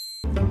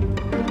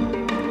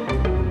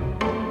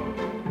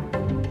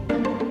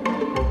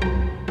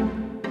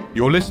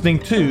You're listening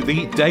to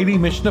the Daily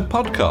Mishnah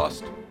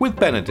Podcast with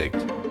Benedict.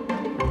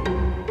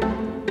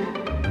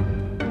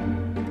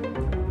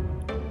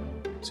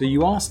 So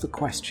you asked the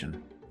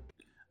question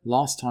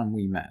last time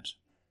we met,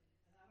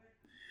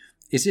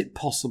 is it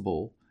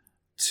possible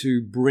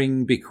to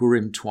bring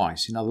Bikkurim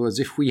twice? In other words,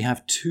 if we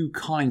have two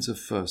kinds of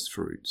first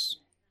fruits,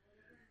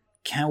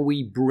 can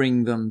we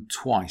bring them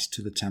twice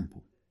to the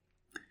temple?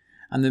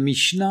 And the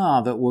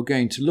Mishnah that we're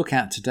going to look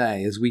at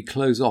today as we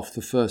close off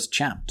the first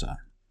chapter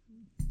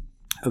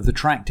of the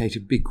tractate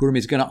of Bikkurim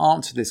is going to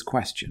answer this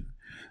question.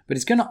 But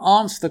it's going to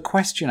answer the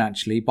question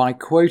actually by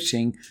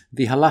quoting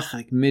the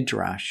halachic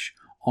midrash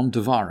on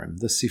Devarim,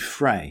 the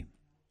Sifrei.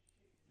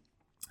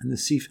 And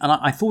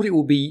I thought it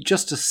would be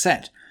just to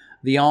set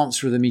the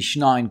answer of the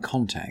Mishnah in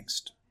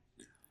context,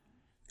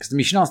 because the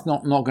Mishnah is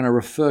not going to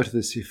refer to the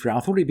Sifrei. I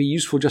thought it'd be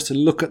useful just to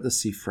look at the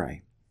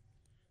Sifrei,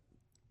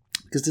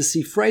 because the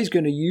Sifrei is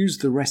going to use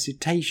the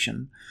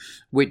recitation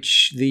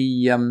which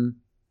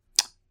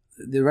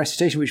the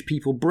recitation which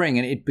people bring,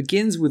 and it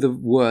begins with the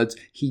words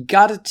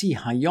Higadati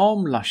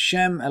Hayom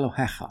Lashem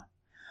Elohecha.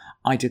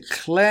 I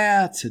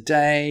declare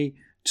today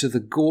to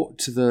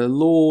the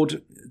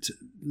Lord.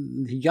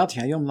 Higadati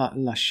Hayom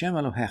Lashem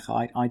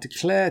Elohecha. I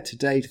declare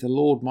today to the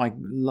Lord, my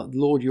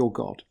Lord your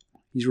God.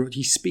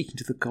 He's speaking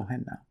to the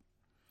Kohen now,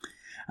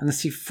 and the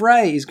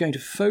Sifrei is going to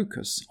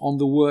focus on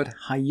the word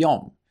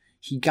Hayom.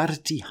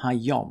 Higadati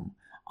Hayom.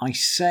 I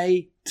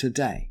say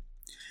today,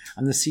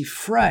 and the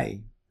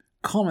Sifrei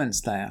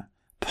comments there.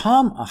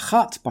 Pam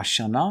achat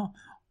bashana,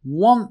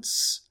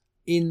 once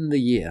in the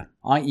year,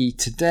 i.e.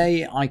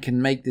 today I can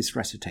make this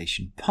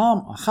recitation.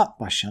 Pam achat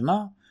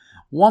bashana,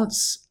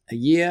 once a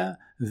year,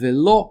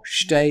 velo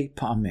shtei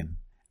pa'amim,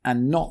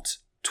 and not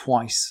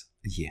twice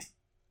a year.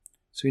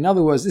 So in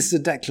other words, this is a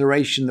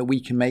declaration that we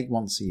can make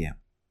once a year.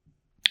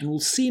 And we'll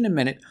see in a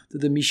minute that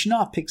the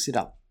Mishnah picks it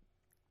up.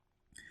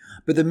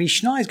 But the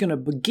Mishnah is going to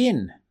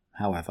begin,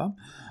 however,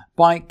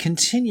 by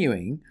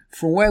continuing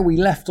from where we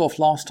left off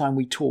last time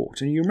we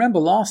talked. And you remember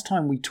last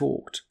time we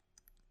talked,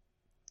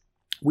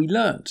 we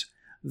learnt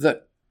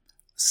that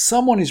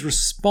someone is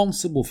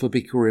responsible for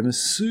Bikkurim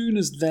as soon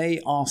as they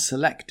are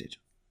selected.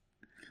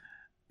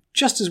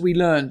 Just as we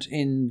learnt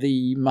in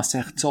the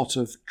Masechtot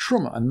of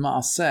Truma and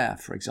Maaser,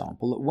 for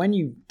example, that when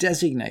you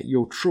designate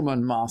your Truma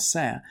and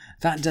Maaser,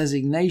 that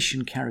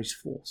designation carries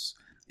force.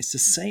 It's the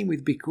same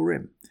with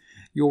Bikkurim.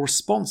 You're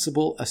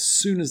responsible as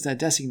soon as they're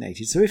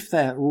designated. So if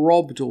they're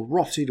robbed or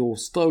rotted or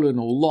stolen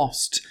or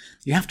lost,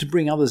 you have to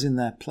bring others in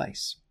their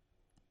place.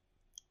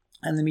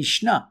 And the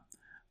Mishnah,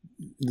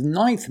 the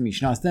ninth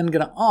Mishnah, is then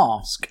going to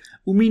ask,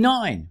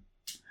 Uminayin,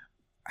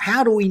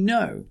 how do we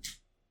know,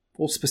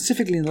 or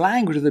specifically in the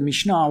language of the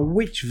Mishnah,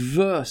 which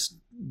verse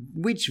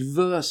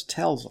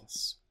tells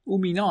us?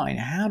 Uminayin,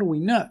 how do we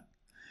know?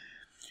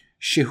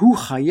 Shehu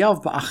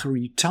chayav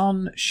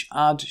ba'achritan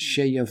ad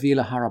sheyavi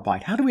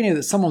laharabayit. How do we know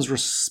that someone's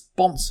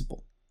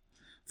responsible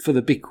for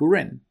the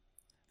Bikkurim,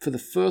 for the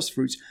first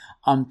fruits,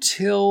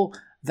 until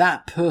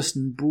that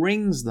person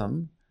brings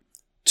them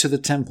to the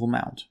Temple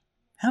Mount?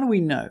 How do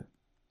we know?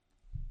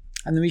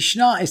 And the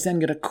Mishnah is then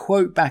going to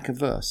quote back a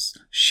verse,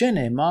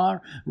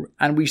 Shenemar,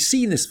 and we've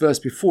seen this verse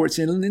before. It's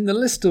in the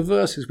list of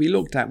verses we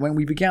looked at when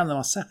we began the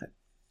Masechet.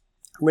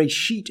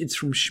 Reishit, it's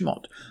from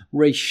Shmot.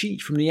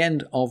 Reishit, from the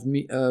end of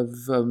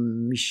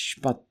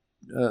Mishpat,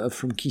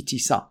 from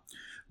Kitisa.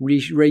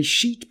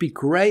 Reishit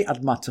bikurei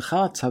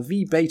admatecha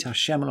tavi beit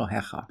Hashem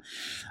Elohecha.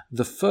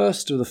 The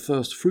first of the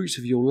first fruits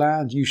of your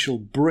land you shall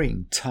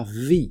bring.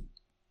 Tavi.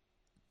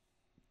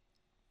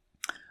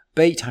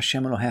 Beit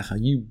Hashem Elohecha.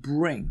 You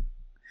bring.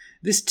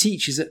 This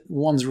teaches that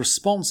one's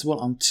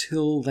responsible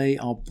until they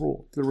are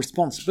brought. The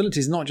responsibility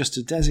is not just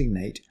to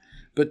designate,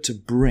 but to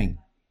bring.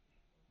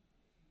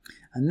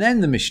 And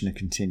then the Mishnah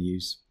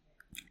continues,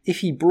 if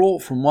he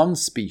brought from one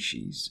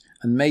species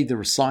and made the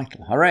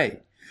recital,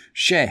 hooray,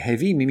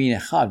 hevi mimin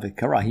echad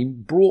v'kara, he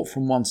brought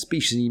from one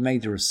species and he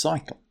made the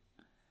recital.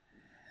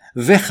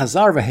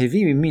 V'chazar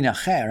v'hevi mimin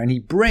acher, and he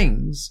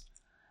brings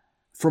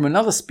from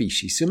another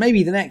species. So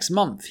maybe the next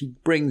month he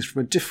brings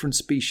from a different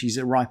species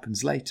that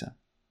ripens later.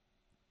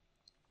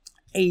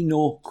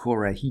 Eino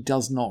kore, he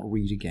does not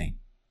read again.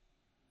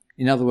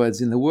 In other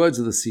words, in the words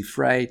of the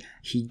Sifrei,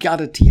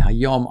 Higadati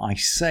Hayom, I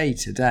say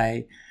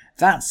today,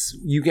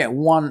 we get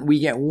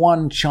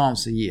one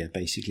chance a year,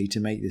 basically, to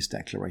make this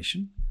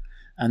declaration.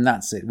 And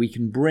that's it. We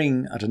can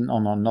bring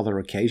on another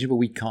occasion, but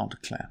we can't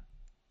declare.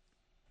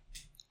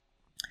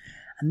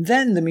 And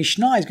then the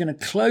Mishnah is going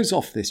to close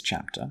off this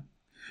chapter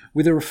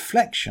with a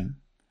reflection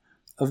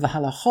of the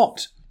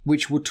halachot,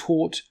 which were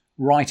taught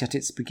right at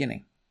its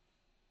beginning.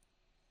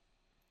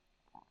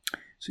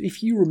 So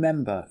if you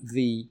remember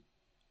the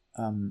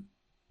very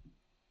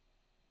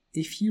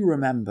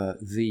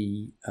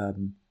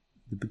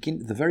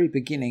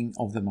beginning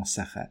of the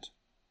Masechet,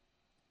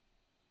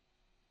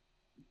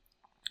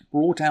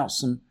 brought out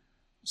some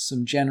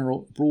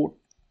general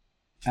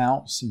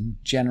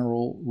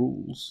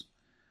rules.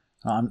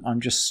 I'm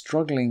just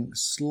struggling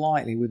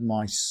slightly with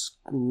my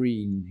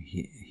screen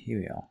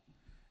here.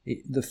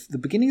 The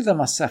beginning of the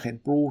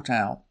Masechet brought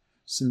out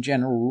some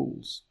general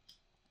rules.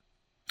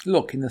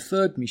 Look, in the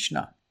third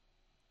Mishnah,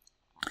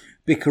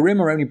 Bikkurim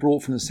are only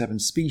brought from the 7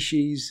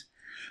 species,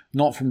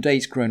 not from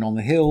dates grown on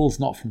the hills,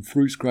 not from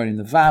fruits grown in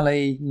the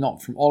valley,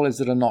 not from olives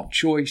that are not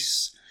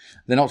choice.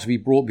 They're not to be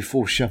brought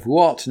before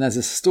Shavuot. And there's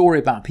a story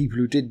about people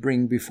who did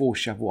bring before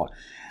Shavuot.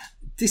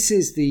 This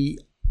is the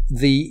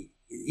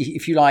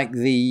if you like,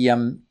 the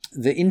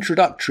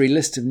introductory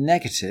list of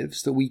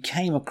negatives that we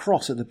came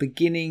across at the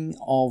beginning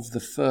of the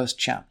first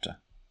chapter.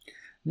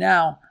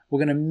 Now we're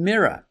going to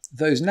mirror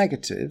those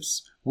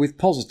negatives with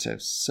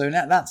positives. So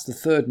now that's the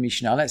third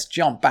Mishnah. Let's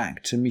jump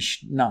back to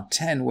Mishnah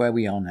 10 where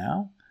we are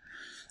now.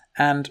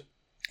 And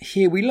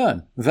here we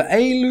learn,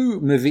 Ve'elu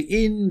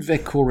mevi'in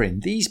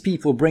ve'korin. These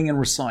people bring and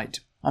recite.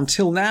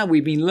 Until now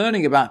we've been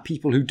learning about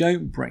people who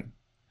don't bring,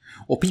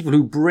 or people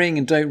who bring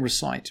and don't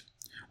recite.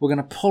 We're going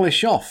to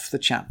polish off the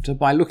chapter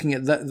by looking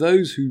at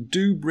those who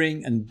do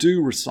bring and do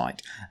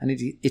recite. And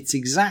it's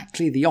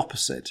exactly the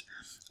opposite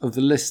of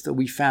the list that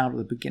we found at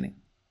the beginning.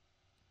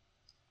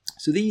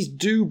 So these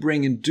do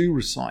bring and do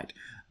recite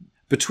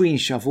between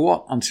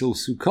Shavuot until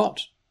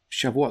Sukkot.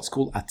 Shavuot's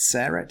called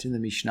Atzeret in the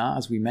Mishnah,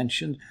 as we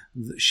mentioned,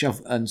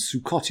 and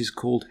Sukkot is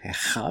called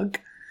Hechag.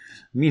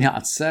 Min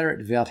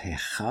ha'atzeret ve'ad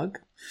Hechag.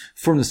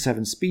 From the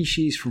 7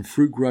 species, from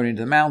fruit grown in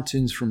the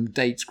mountains, from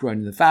dates grown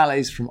in the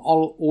valleys, from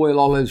oil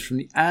olives, from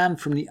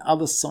the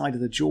other side of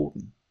the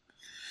Jordan.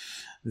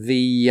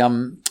 The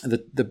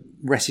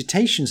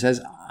recitation says,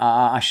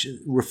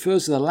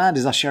 refers to the land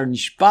as Asher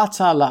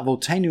Nishbata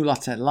Lavotenu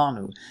Latet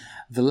Lanu,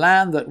 the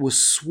land that was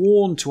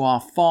sworn to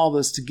our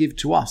fathers to give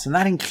to us, and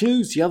that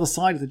includes the other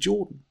side of the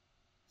Jordan.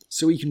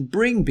 So we can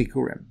bring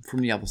Bikkurim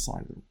from the other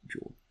side of the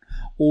Jordan.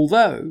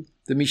 Although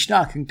the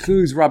Mishnah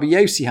concludes, Rabbi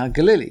Yossi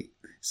HaGalili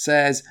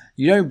says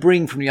you don't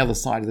bring from the other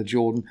side of the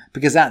Jordan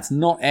because that's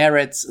not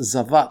Eretz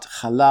Zavat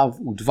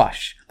Chalav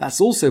Udvash.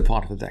 That's also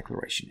part of the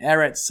declaration.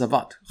 Eretz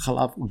Zavat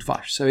Chalav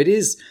Udvash. So it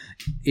is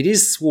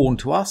sworn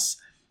to us,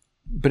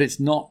 but it's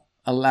not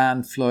a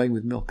land flowing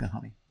with milk and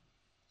honey.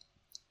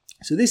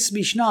 So this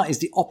Mishnah is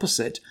the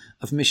opposite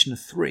of Mishnah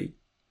 3.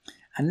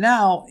 And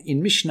now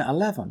in Mishnah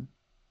 11,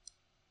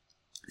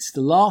 it's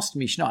the last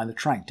Mishnah in the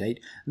tractate,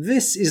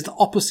 this is the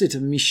opposite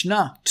of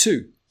Mishnah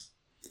 2.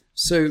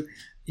 So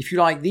if you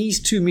like,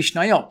 these two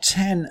Mishnayot,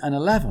 10 and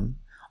 11,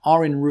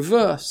 are in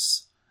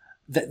reverse.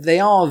 That they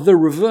are the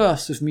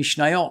reverse of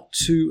Mishnayot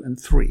 2 and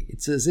 3.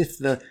 It's as if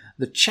the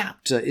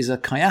chapter is a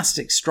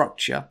chiastic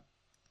structure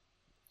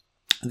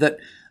that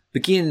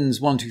begins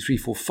 1, 2, 3,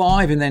 4,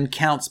 5 and then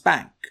counts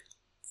back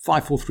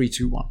 5, 4, 3,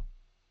 2, 1.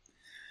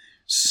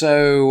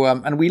 So,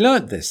 and we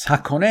learned this.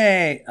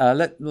 Hakoneh.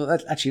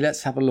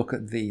 Let's have a look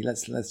at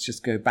let's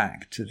just go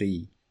back to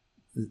the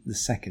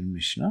second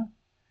Mishnah.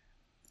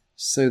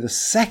 So the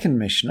second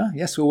Mishnah,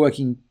 yes, we're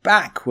working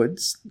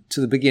backwards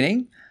to the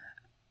beginning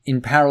in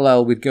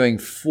parallel with going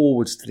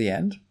forwards to the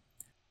end.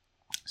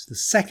 So the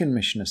second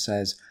Mishnah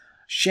says,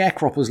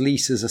 sharecroppers,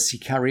 leases, a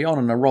sikarion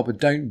and a robber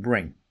don't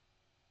bring.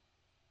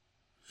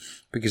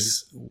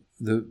 Because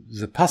the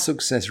pasuk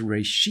says,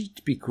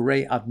 Reshit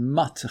bikurei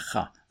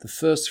admatecha, the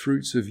first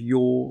fruits of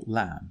your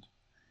land.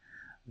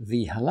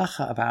 The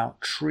halacha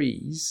about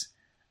trees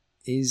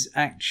is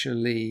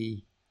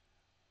actually...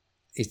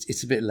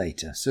 It's a bit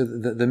later. So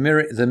the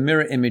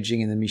mirror imaging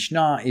in the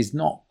Mishnah is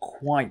not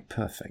quite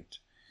perfect.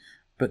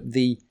 But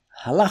the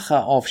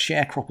halacha of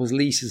sharecroppers,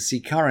 leases,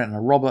 sikarion, and a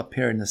robber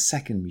appear in the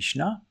second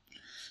Mishnah.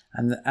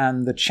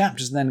 And the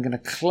chapter is then going to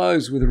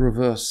close with the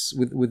reverse.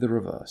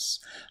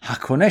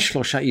 Hakonesh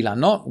lo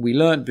sha'ilanot. We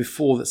learned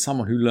before that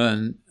someone who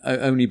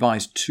only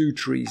buys 2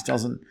 trees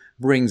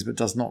brings but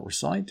does not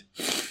recite.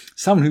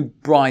 Someone who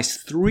buys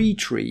 3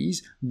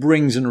 trees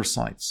brings and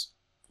recites.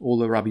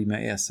 Although Rabbi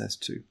Meir says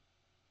 2.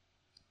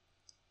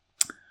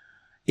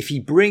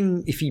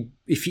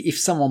 If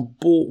someone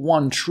bought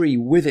 1 tree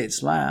with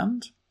its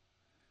land,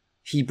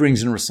 he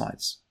brings and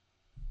recites.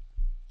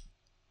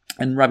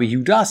 And Rabbi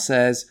Yehuda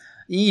says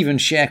even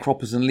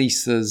sharecroppers and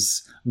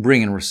leasers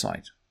bring and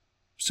recite.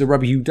 So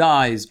Rabbi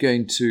Yehuda is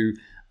going to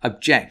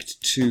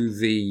object to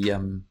the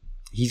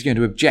if you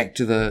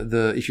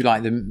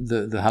like,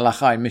 the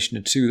halacha in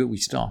Mishnah 2 that we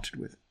started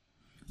with.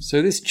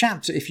 So this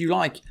chapter, if you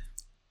like,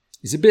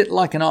 is a bit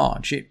like an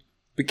arch. It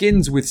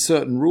begins with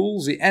certain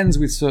rules, it ends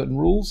with certain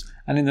rules,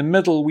 and in the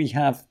middle we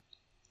have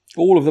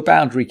all of the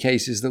boundary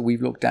cases that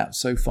we've looked at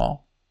so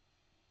far.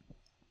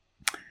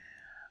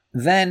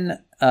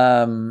 Then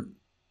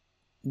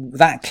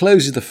that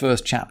closes the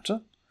first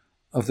chapter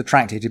of the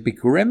tractate of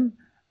Bikkurim,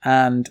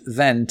 and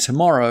then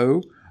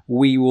tomorrow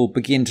we will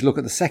begin to look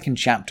at the second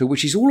chapter,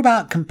 which is all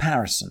about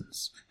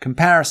comparisons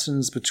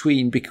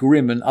between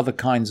Bikkurim and other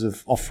kinds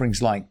of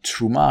offerings like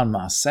Truma and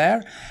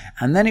Maaser,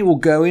 and then it will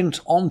go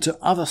on to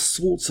other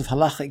sorts of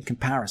halachic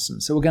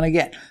comparisons. So we're going to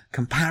get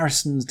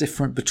comparisons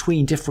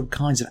between different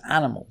kinds of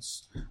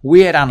animals,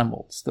 weird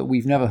animals that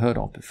we've never heard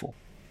of before.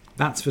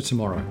 That's for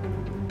tomorrow.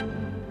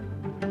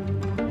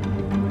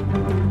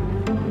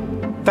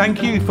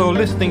 Thank you for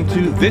listening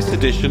to this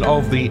edition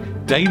of the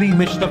Daily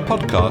Mishnah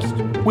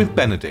Podcast with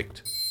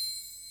Benedict.